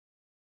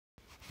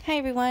Hi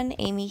everyone,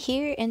 Amy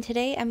here, and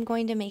today I'm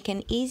going to make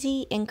an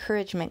easy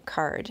encouragement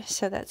card.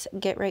 So let's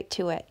get right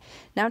to it.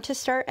 Now to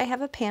start, I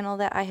have a panel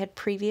that I had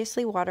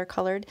previously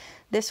watercolored.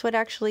 This would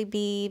actually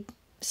be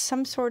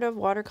some sort of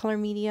watercolor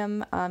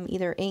medium,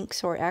 either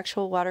inks or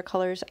actual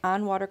watercolors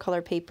on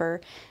watercolor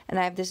paper. And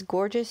I have this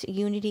gorgeous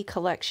Unity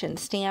Collection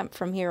stamp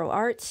from Hero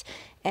Arts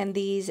and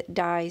these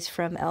dies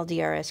from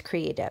LDRS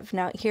Creative.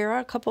 Now here are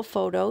a couple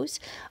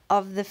photos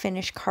of the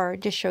finished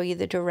card to show you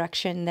the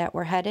direction that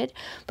we're headed,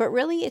 but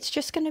really it's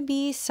just going to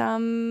be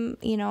some,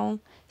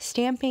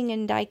 stamping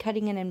and die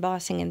cutting and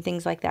embossing and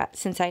things like that,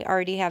 since I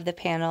already have the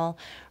panel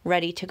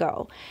ready to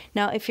go.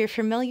 Now if you're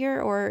familiar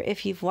or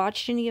if you've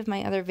watched any of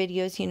my other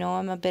videos, you know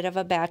I'm a bit of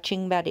a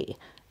batching Betty.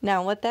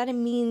 Now, what that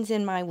means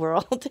in my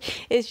world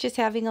is just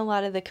having a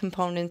lot of the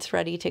components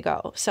ready to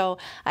go. So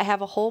I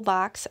have a whole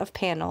box of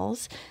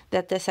panels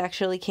that this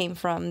actually came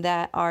from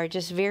that are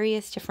just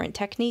various different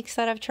techniques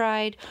that I've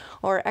tried,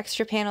 or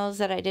extra panels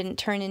that I didn't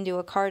turn into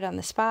a card on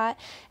the spot.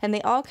 And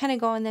they all kind of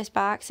go in this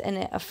box, and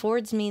it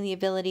affords me the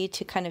ability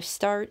to kind of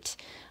start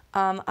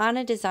on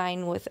a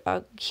design with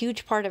a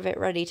huge part of it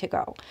ready to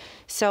go.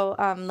 So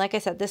like I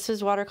said, this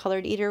was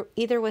watercolored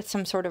either with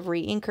some sort of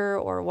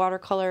re-inker or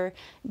watercolor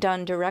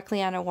done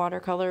directly on a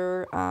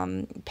watercolor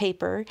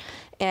paper.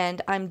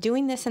 And I'm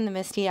doing this in the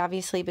Misty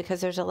obviously because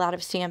there's a lot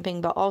of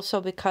stamping, but also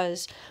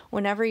because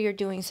whenever you're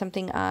doing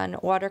something on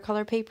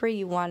watercolor paper,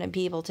 you want to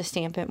be able to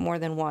stamp it more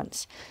than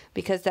once,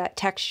 because that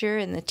texture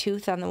and the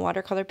tooth on the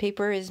watercolor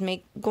paper is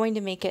going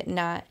to make it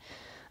not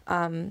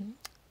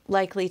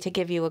likely to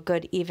give you a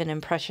good even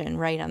impression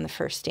right on the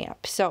first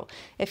stamp. So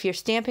if you're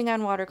stamping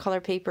on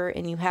watercolor paper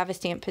and you have a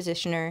stamp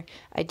positioner,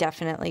 I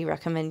definitely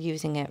recommend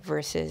using it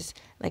versus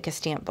like a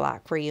stamp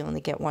block where you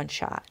only get one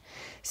shot.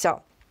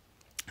 So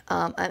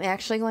I'm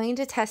actually going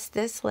to test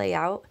this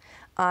layout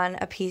on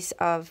a piece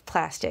of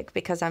plastic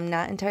because I'm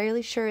not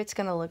entirely sure it's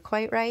going to look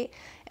quite right,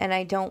 and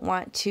I don't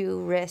want to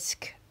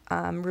risk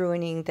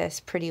ruining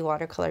this pretty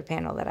watercolor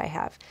panel that I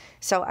have.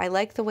 So I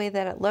like the way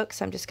that it looks.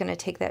 I'm just going to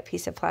take that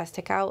piece of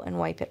plastic out and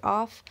wipe it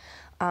off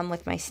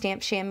with my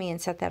stamp chamois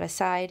and set that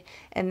aside,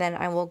 and then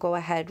I will go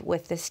ahead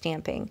with the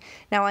stamping.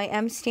 Now I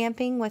am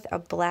stamping with a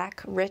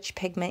black rich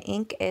pigment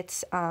ink.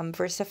 It's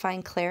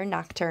VersaFine Clair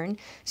Nocturne,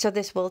 so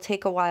this will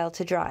take a while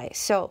to dry.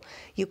 So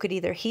you could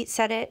either heat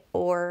set it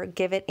or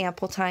give it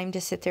ample time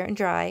to sit there and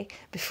dry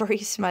before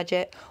you smudge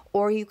it,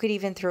 or you could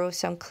even throw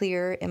some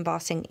clear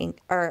embossing ink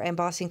or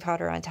embossing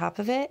powder on top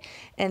of it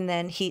and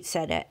then heat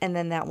set it, and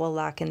then that will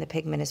lock in the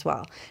pigment as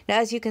well. Now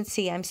as you can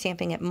see, I'm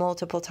stamping it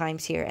multiple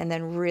times here and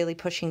then really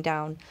pushing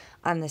down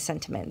on the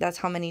sentiment. That's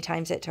how many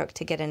times it took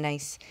to get a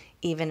nice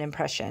even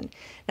impression.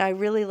 Now I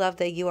really love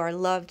that you are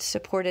loved,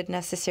 supported,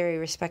 necessary,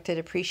 respected,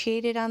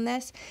 appreciated on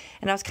this.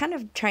 And I was kind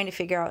of trying to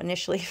figure out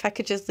initially if I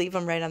could just leave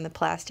them right on the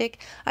plastic.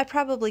 I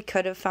probably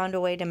could have found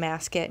a way to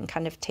mask it and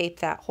kind of tape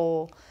that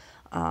whole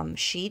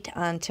sheet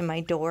onto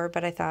my door,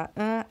 but I thought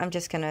I'm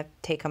just gonna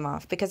take them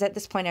off, because at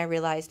this point I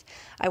realized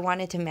I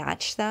wanted to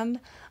match them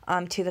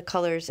to the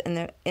colors in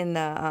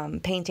the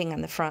painting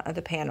on the front of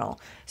the panel.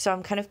 So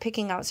I'm kind of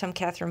picking out some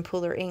Catherine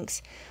Pooler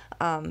inks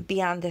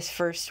beyond this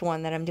first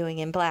one that I'm doing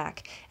in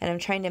black, and I'm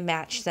trying to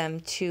match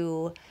them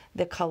to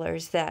the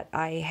colors that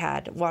I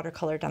had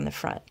watercolored on the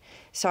front.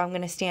 So I'm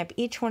going to stamp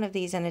each one of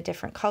these in a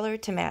different color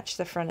to match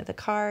the front of the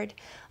card.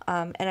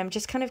 And I'm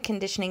just kind of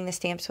conditioning the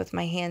stamps with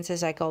my hands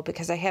as I go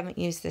because I haven't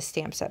used this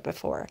stamp set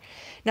before.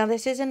 Now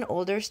this is an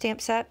older stamp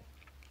set.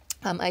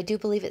 I do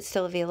believe it's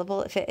still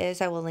available. If it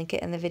is, I will link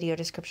it in the video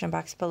description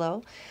box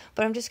below.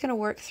 But I'm just going to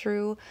work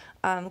through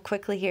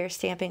quickly here,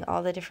 stamping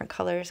all the different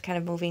colors, kind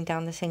of moving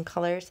down the same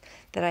colors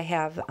that I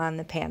have on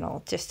the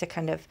panel, just to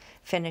kind of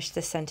finish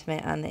the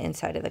sentiment on the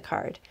inside of the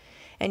card.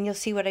 And you'll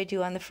see what I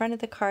do on the front of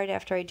the card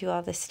after I do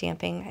all this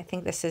stamping. I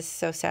think this is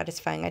so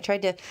satisfying. I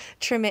tried to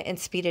trim it and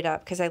speed it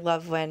up because I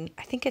love when,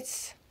 I think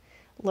it's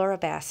Laura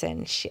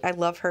Basson. I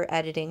love her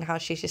editing, how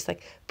she's just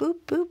like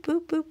boop, boop,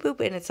 boop, boop,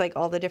 boop, and it's like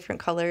all the different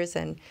colors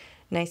and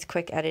nice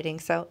quick editing.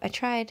 So I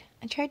tried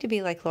to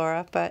be like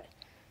Laura, but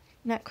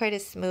not quite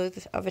as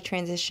smooth of a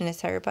transition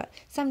as her, but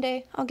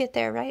someday I'll get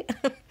there, right?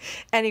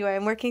 Anyway,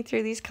 I'm working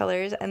through these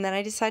colors, and then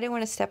I decided I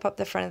want to step up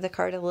the front of the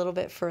card a little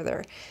bit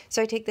further.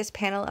 So I take this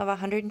panel of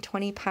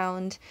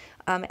 120-pound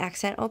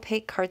accent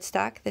opaque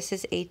cardstock. This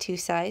is A2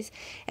 size,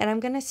 and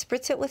I'm going to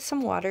spritz it with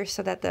some water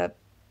so that the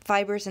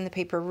fibers in the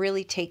paper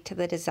really take to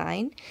the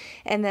design,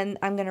 and then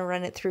I'm going to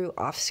run it through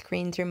off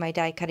screen through my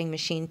die cutting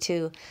machine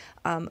to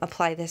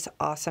apply this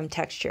awesome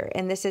texture.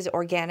 And this is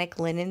organic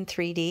linen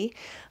 3D.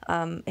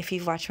 If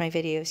you've watched my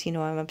videos, you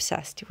know I'm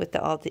obsessed with the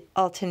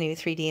Altenew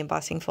 3D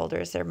embossing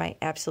folders. They're my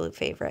absolute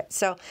favorite.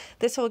 So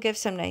this will give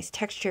some nice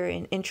texture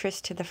and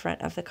interest to the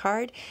front of the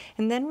card,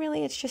 and then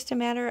really it's just a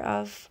matter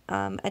of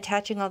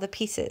attaching all the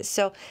pieces.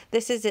 So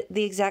this is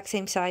the exact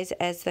same size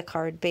as the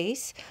card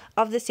base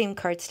of the same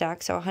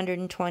cardstock, so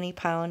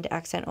 120-pound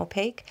accent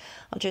opaque.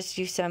 I'll just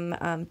use some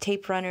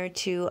tape runner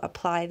to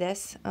apply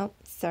this. Oh,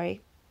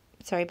 sorry.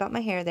 sorry about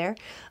my hair there.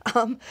 But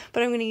I'm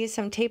going to use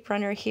some tape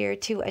runner here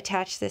to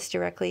attach this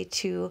directly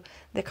to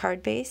the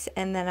card base,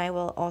 and then I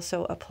will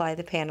also apply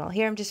the panel.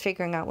 Here I'm just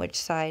figuring out which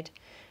side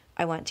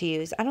I want to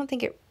use. I don't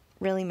think it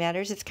really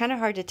matters. It's kind of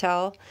hard to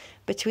tell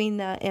between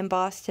the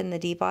embossed and the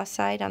debossed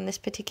side on this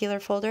particular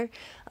folder,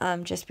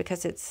 just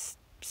because it's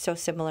so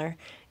similar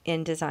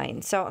in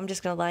design. So I'm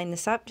just going to line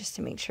this up just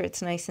to make sure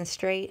it's nice and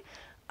straight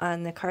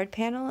on the card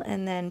panel,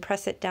 and then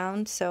press it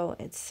down so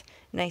it's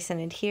nice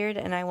and adhered,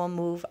 and I will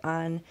move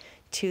on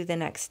to the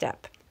next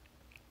step.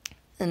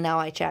 And now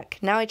I check.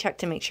 Now I check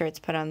to make sure it's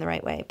put on the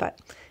right way, but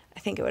I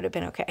think it would have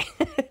been okay.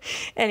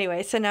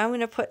 Anyway, so now I'm going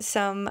to put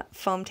some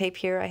foam tape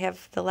here. I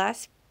have the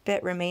last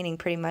bit remaining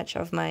pretty much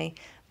of my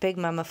Big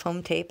Mama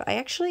foam tape. I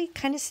actually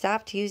kind of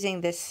stopped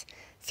using this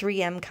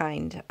 3M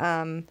kind.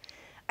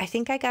 I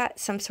think I got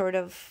some sort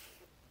of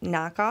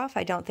knockoff.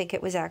 I don't think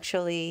it was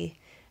actually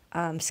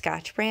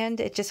Scotch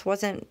brand. It just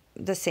wasn't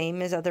the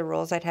same as other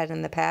rolls I'd had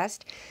in the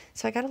past.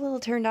 So I got a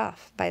little turned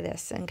off by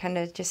this and kind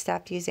of just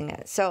stopped using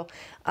it. So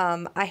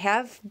I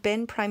have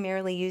been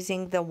primarily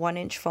using the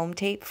 1-inch foam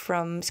tape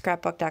from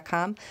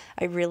scrapbook.com.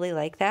 I really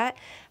like that.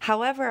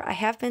 However, I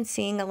have been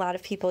seeing a lot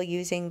of people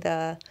using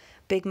the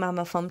Big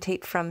Mama foam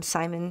tape from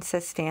Simon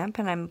Says Stamp,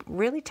 and I'm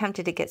really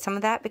tempted to get some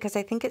of that because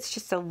I think it's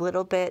just a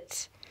little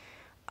bit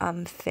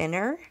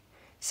thinner.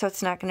 So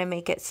it's not going to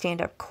make it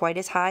stand up quite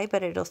as high,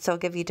 but it'll still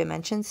give you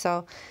dimensions.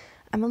 So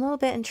I'm a little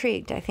bit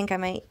intrigued. I think I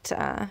might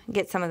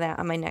get some of that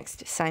on my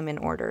next Simon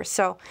order.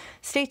 So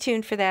stay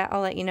tuned for that.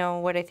 I'll let you know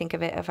what I think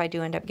of it if I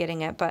do end up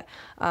getting it. But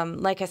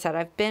like I said,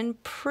 I've been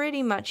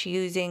pretty much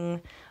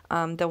using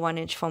the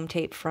 1-inch foam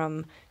tape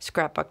from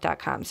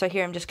scrapbook.com. So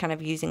here I'm just kind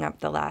of using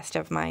up the last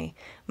of my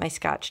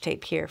Scotch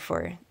tape here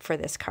for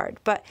this card.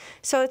 But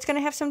so it's going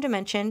to have some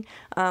dimension,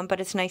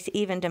 but it's nice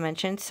even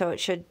dimension, so it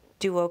should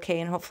do okay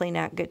and hopefully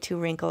not get too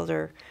wrinkled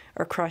or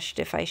crushed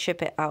if I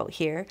ship it out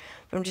here.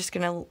 But I'm just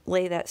going to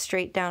lay that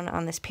straight down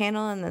on this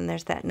panel, and then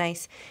there's that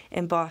nice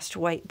embossed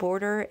white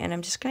border, and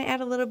I'm just going to add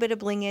a little bit of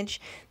blingage.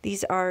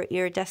 These are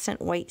iridescent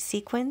white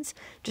sequins.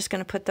 Just going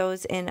to put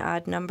those in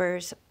odd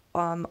numbers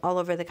all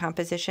over the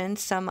composition,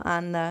 some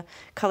on the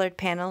colored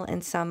panel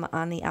and some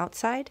on the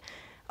outside.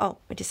 Oh,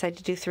 I decided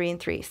to do 3 and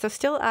 3. So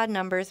still odd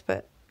numbers,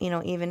 but you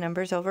know, even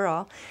numbers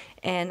overall.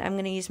 And I'm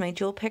going to use my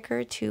jewel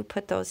picker to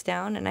put those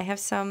down. And I have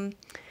some,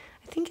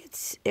 I think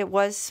it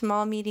was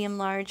small, medium,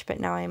 large, but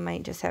now I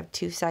might just have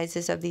 2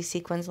 sizes of these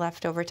sequins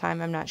left over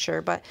time. I'm not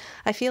sure, but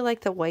I feel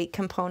like the white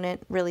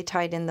component really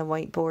tied in the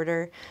white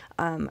border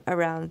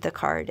around the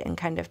card and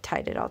kind of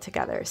tied it all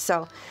together.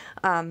 So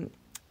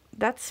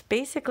that's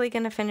basically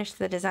going to finish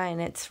the design.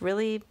 It's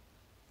really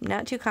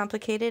not too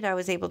complicated. I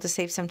was able to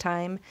save some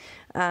time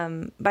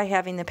by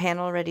having the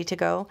panel ready to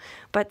go.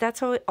 But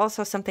that's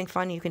also something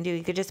fun you can do.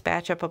 You could just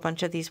batch up a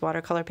bunch of these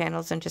watercolor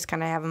panels and just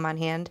kind of have them on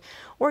hand,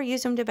 or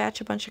use them to batch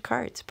a bunch of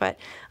cards. But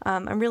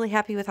I'm really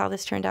happy with how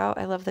this turned out.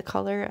 I love the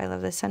color. I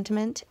love the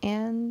sentiment.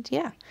 And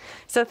yeah.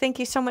 So thank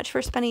you so much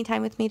for spending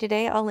time with me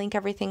today. I'll link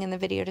everything in the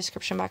video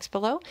description box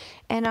below,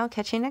 and I'll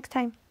catch you next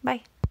time.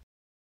 Bye.